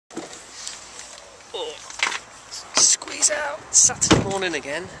Oh, squeeze out. Saturday morning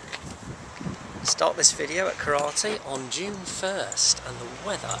again. Start this video at karate on June 1st, and the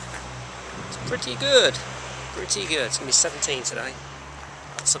weather is pretty good. Pretty good. It's going to be 17 today.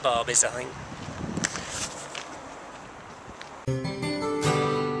 Lots of Barbies, I think.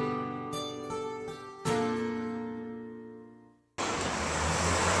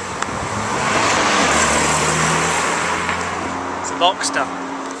 It's a Boxster.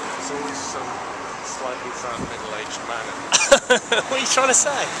 There's always some slightly fat middle-aged man in it. What are you trying to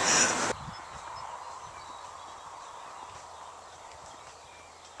say?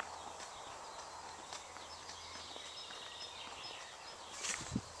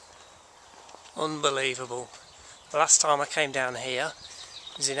 Unbelievable. The last time I came down here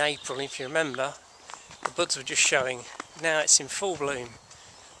was in April, and if you remember, the buds were just showing. Now it's in full bloom.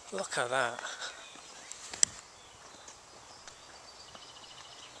 Look at that.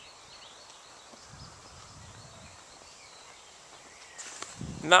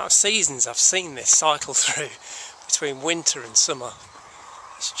 The amount of seasons I've seen this cycle through between winter and summer.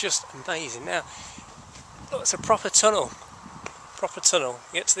 It's just amazing. Now, look, it's a proper tunnel. Proper tunnel.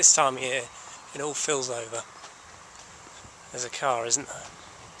 You get to this time of year, it all fills over. There's a car, isn't there?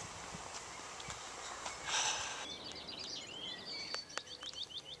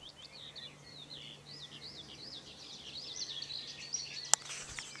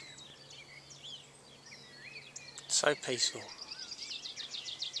 So peaceful.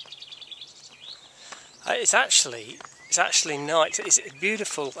 It's actually night. It's a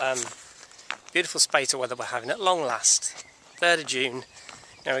beautiful, beautiful spate of weather we're having at long last. 3rd of June.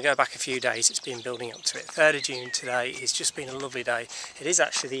 Now we go back a few days, it's been building up to it. 3rd of June today, it's just been a lovely day. It is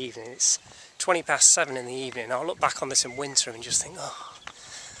actually the evening, it's 7:20 in the evening. I'll look back on this in winter and just think, oh,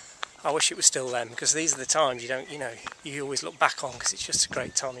 I wish it was still then, because these are the times you always look back on, because it's just a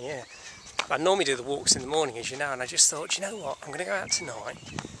great time of year. I normally do the walks in the morning, as you know, and I just thought, you know what, I'm going to go out tonight,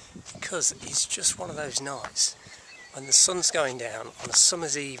 because it's just one of those nights when the sun's going down on a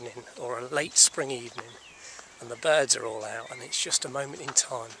summer's evening or a late spring evening, and the birds are all out, and it's just a moment in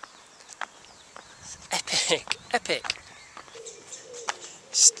time. It's epic, epic.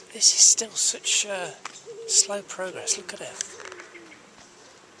 This is still such slow progress. Look at it.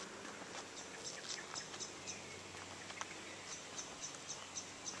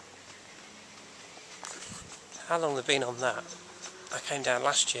 How long they've been on that? I came down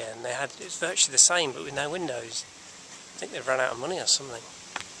last year and it's virtually the same, but with no windows. I think they've run out of money or something.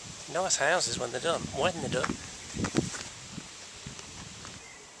 Nice houses when they're done. When they're done.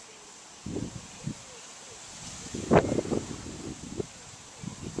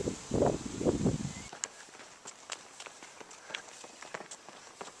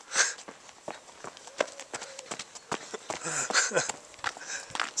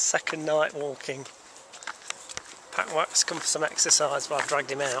 Second night walking. Pat Wax come for some exercise, but I've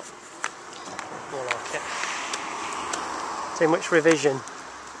dragged him out. More like it. Too much revision.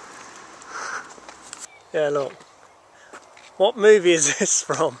 Yeah, look. What movie is this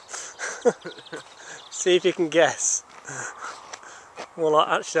from? See if you can guess. Well,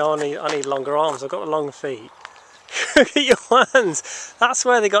 actually, I need longer arms. I've got the long feet. Look at your hands. That's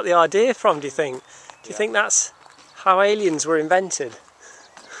where they got the idea from, do you think? Do you think that's how aliens were invented?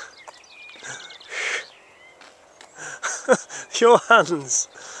 Your hands.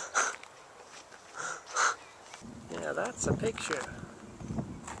 Yeah, that's a picture.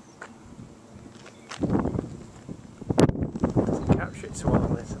 Doesn't capture it so well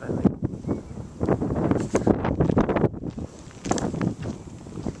on this, I don't think.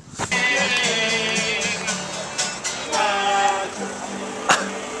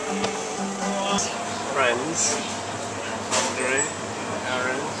 Friends. Andrew,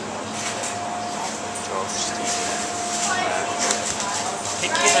 Aaron, Josh, Stephen.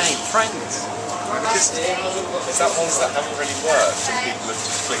 Pick your name, friends. Is that ones that haven't really worked and people have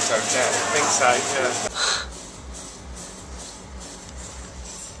just clicked OK? I think so, yeah.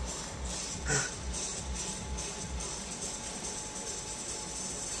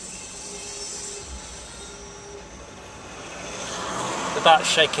 The bat's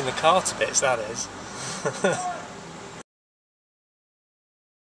shaking the car to bits, that is.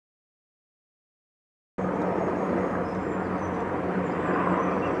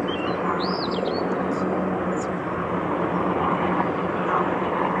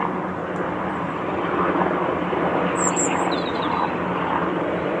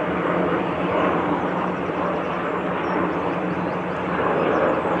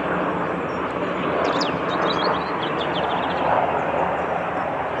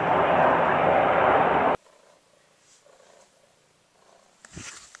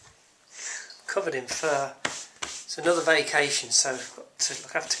 covered in fur. It's another vacation, so I've got to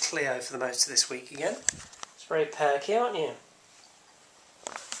look after Cleo for the most of this week again. It's very perky, aren't you?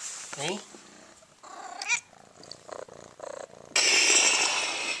 Eh?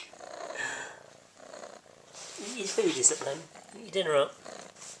 Eat your food, is it then? Eat your dinner up.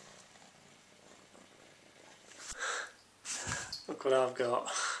 Look what I've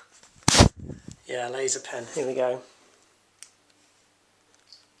got. Yeah, laser pen. Here we go.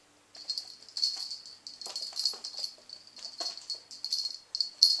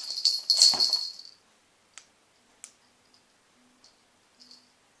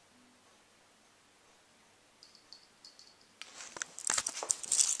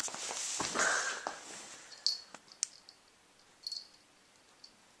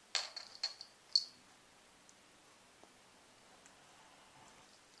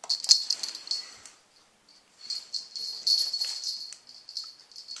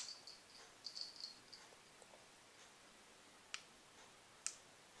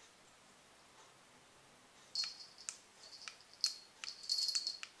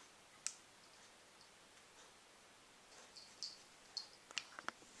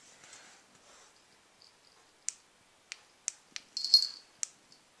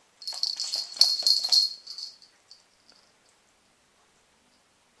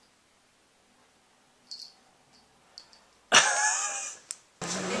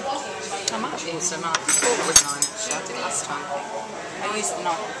 I'm actually used a knife and fork with mine, actually. I did it last time. I used the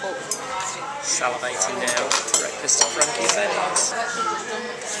knife and fork with mine. Salivating now. Breakfast at Frankie Benny's.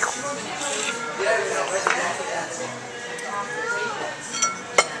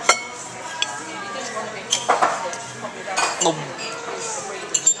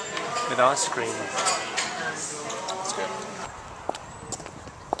 With ice cream. That's good.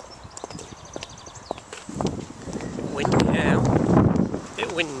 Windy now. A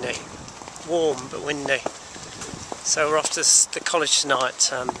bit windy. Warm but windy. So we're off to the college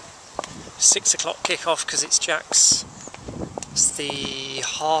tonight. 6 o'clock kick-off because it's Jack's. It's the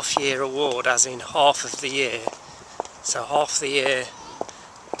half-year award, as in half of the year. So half the year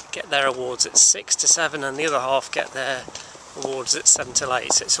get their awards at 6 to 7 and the other half get their awards at 7 till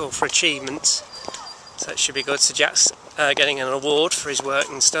 8. So it's all for achievements. So it should be good. So Jack's getting an award for his work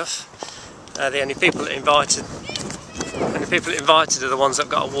and stuff. The only people invited are the ones that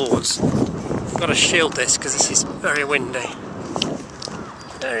got awards. I've got to shield this because this is very windy.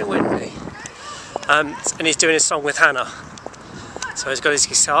 Very windy. And he's doing a song with Hannah. So he's got his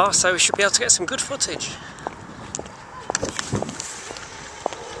guitar, so we should be able to get some good footage.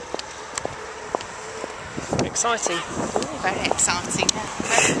 Exciting. Very exciting, yeah.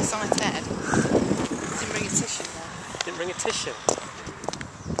 Very excited. Didn't bring a tissue though. Didn't bring a tissue.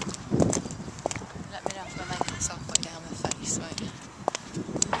 Let me know if I make myself way down the face, won't you?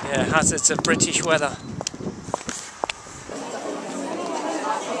 Yeah, hazards of British weather.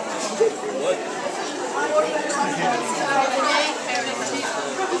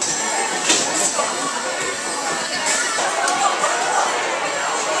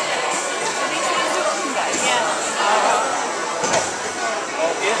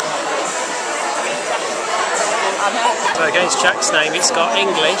 So against Jack's name, it's got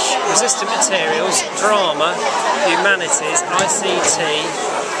English, resistant materials, drama, humanities, ICT,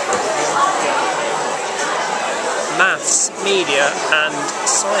 maths, media and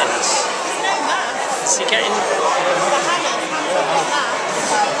science. Is he getting...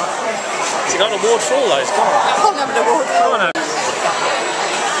 Has he got an award for all those? Come on. I can't have an award for Come on.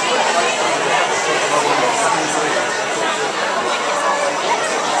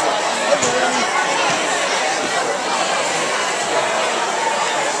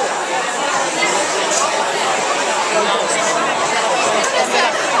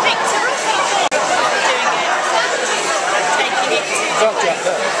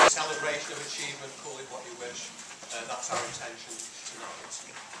 Celebration of achievement, call it what you wish. That's our intention tonight.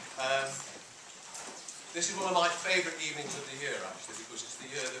 This is one of my favourite evenings of the year, actually, because it's the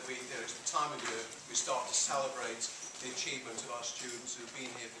year that it's the time of year we start to celebrate the achievement of our students who've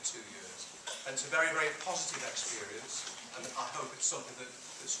been here for 2 years. And it's a very, very positive experience, and I hope it's something that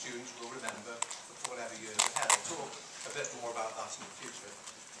the students will remember for whatever years ahead. I'll talk a bit more about that in the future.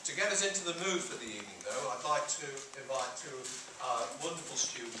 To get us into the mood for the evening, though, I'd like to invite two of our wonderful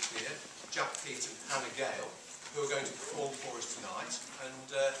students here, Jack Pete and Hannah Gale, who are going to perform for us tonight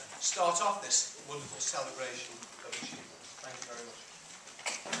and start off this wonderful celebration of achievement. Thank you very much.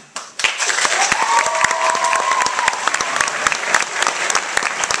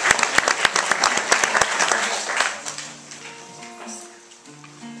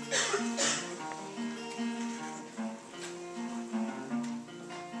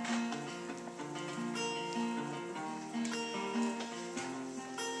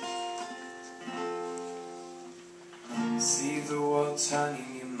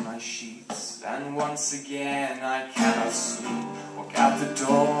 turning in my sheets, and once again I cannot sleep. Walk out the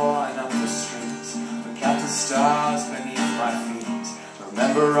door and up the street, look at the stars beneath my feet,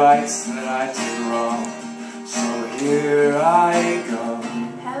 remember rights that I did wrong, so here I go.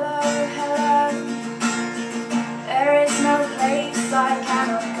 Hello, hello, there is no place I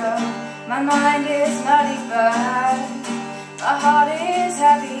cannot go. My mind is nutty but my heart is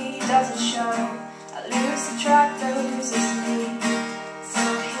heavy, does it show? I lose the track that loses me, so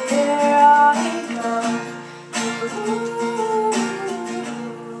here I go.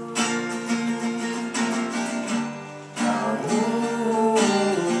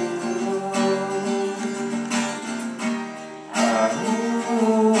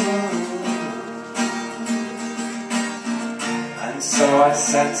 And so I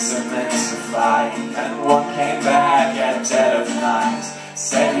sent some men to fight, and one came back at dead of night,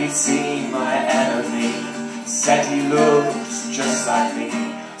 said he'd seen my enemy, said he looked just like me.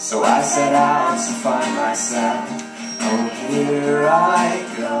 So I set out to find myself, oh here I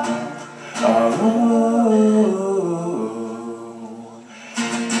go,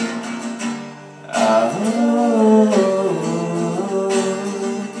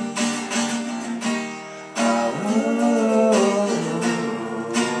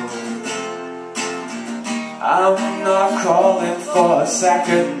 I'm not calling for a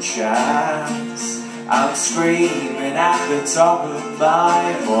second chance, I'm screaming at the top of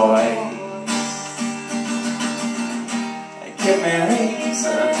my voice. Give me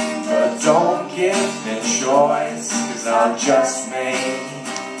reason, but don't give me choice, 'cause I'll just make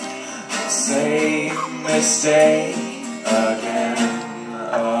the same mistake again.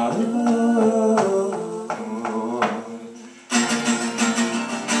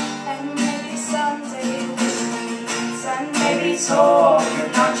 And maybe someday we'll meet, and maybe Talk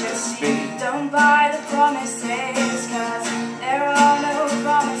and not just speak. don't buy the promises, 'cause there are no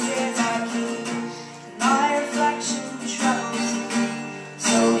promises I keep. My reflection troubles me,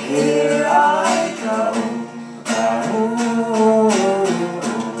 So here I go.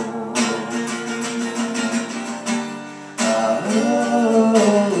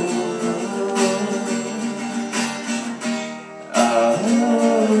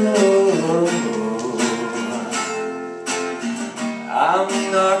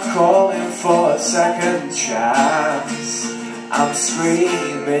 I'm not calling for a second chance, I'm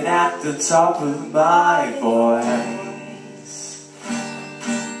screaming at the top of my voice.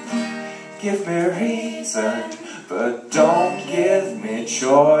 Give me reason, but don't give me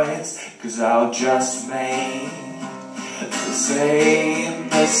choice, 'cause I'll just make the same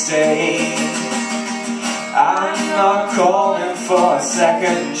mistake. I'm not calling for a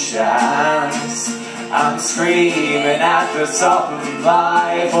second chance, I'm screaming at the top of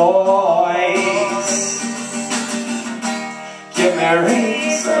my voice. Give me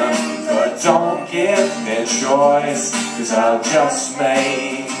reason, but don't give me choice, 'cause I'll just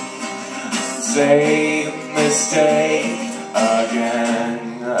make the same mistake again.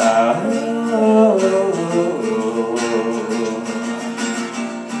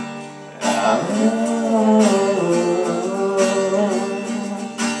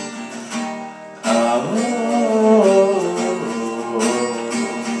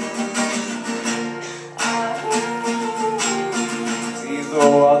 See the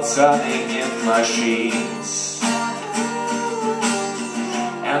world turning in my sheets,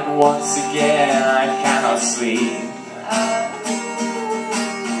 and once again I cannot sleep.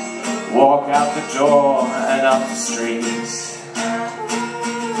 Walk out the door and up the streets,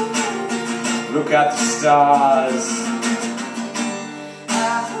 look at the stars,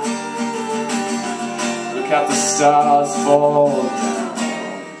 look at the stars fall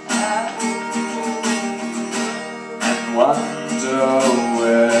down, and wonder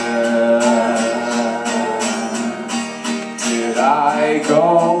where did I go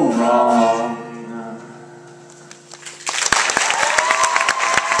wrong?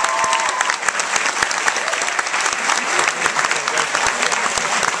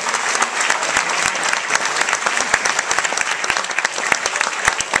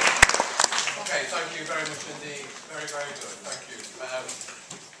 Okay, thank you very much indeed. Very, very good. Thank you.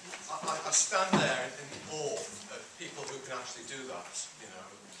 I stand there in awe of people who can actually do that. You know,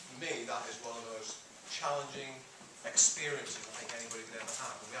 for me, that is one of those challenging experiences I think anybody could ever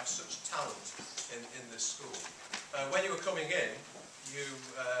have. And we have such talent in this school. When you were coming in, you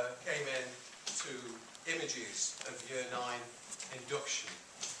came in to images of Year 9 induction.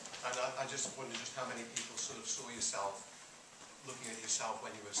 And I just wonder just how many people sort of saw yourself looking at yourself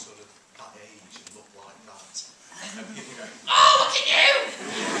when you were sort of that age and looked like that. And people go, oh, look at you!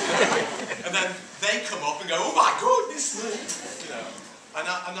 And then they come up and go, oh my goodness! You know, and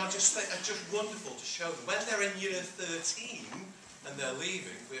I just think it's just wonderful to show them. When they're in year 13 and they're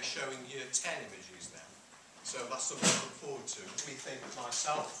leaving, we're showing year 10 images then. So that's something to look forward to. Me think of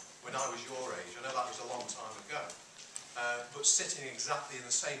myself when I was your age. I know that was a long time ago. But sitting exactly in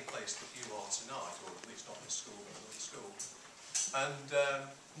the same place that you are tonight, or at least not in school, but at school. And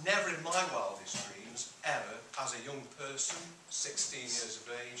never in my wildest dreams, ever, as a young person, 16 years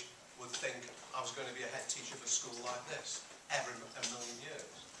of age, would think I was going to be a head teacher of a school like this, ever in a million years.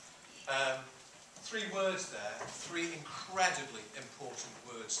 3 words there, 3 incredibly important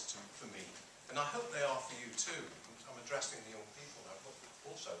words for me. And I hope they are for you too. I'm addressing the young people now, but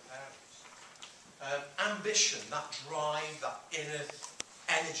also parents. Ambition, that drive, that inner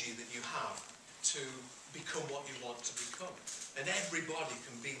energy that you have to become what you want to become. And everybody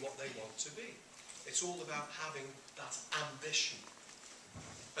can be what they want to be. It's all about having that ambition.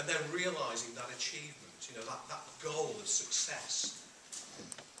 And then realising that achievement, you know, that goal of success.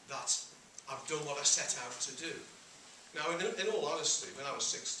 That I've done what I set out to do. Now, in all honesty, when I was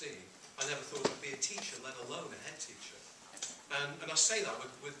 16, I never thought I'd be a teacher, let alone a head teacher. And I say that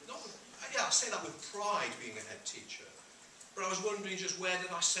I say that with pride, being a head teacher. But I was wondering just where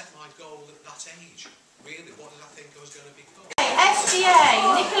did I set my goal at that age? Really, what did I think I was going to become?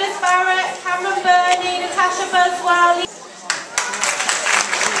 SGA, Nicholas Barrett, Cameron Burney, Natasha Buswell.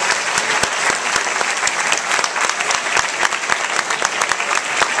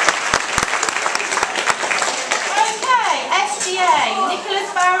 Okay, SGA,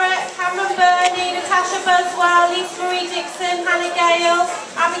 Nicholas Barrett, Cameron Burney, Natasha Buswell, Lisa Marie Dixon, Hannah Gale,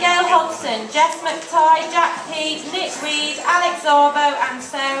 Abigail Hodgson, Jess McTighe, Jack Pete, Nick Reed, Alex Arbo and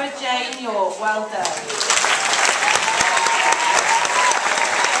Sarah Jane York. Well done.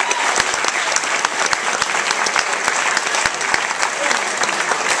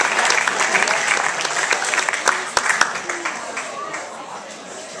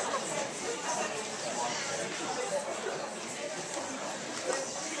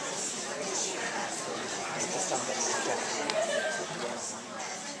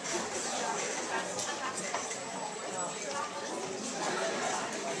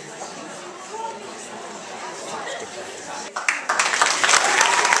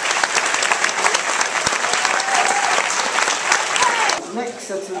 Next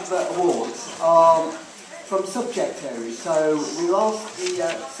set of awards are from subject areas. So we asked the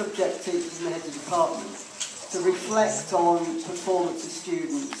subject teachers and the heads of department to reflect on performance of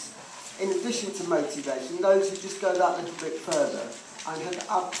students in addition to motivation, those who just go that little bit further and have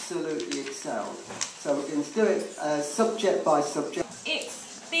absolutely excelled. So we're going to do it subject by subject.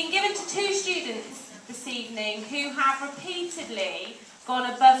 It's been given to 2 students this evening who have repeatedly gone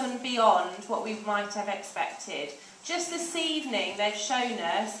above and beyond what we might have expected. Just this evening they've shown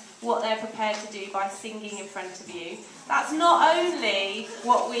us what they're prepared to do by singing in front of you. That's not only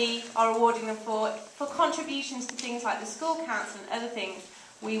what we are awarding them for contributions to things like the school council and other things.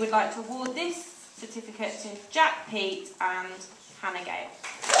 We would like to award this certificate to Jack Pete and Hannah Gale.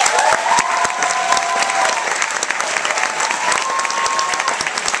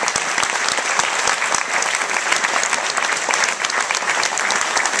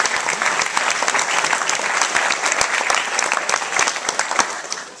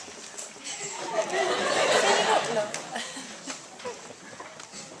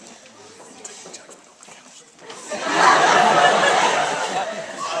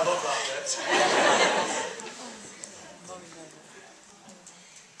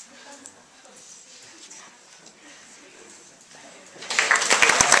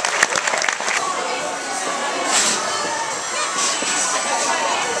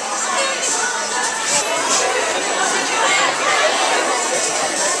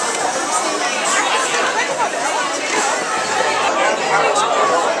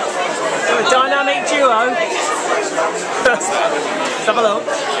 Dynamic duo. Let's have a look.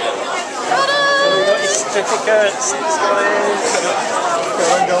 We've got your certificates. Well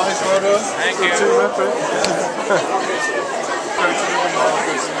done, guys. Well done. Thank you. Team effort.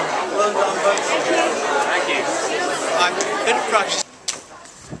 Thank you. I'm in practice.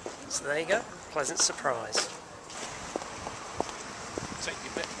 So there you go. Pleasant surprise. Take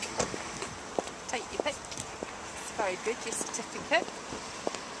your pick. Take your pick. It's very good, your certificate.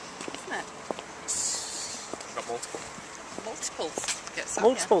 Isn't it? Got multiple. Multiple certificates.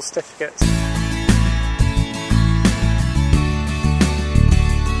 Multiple certificates.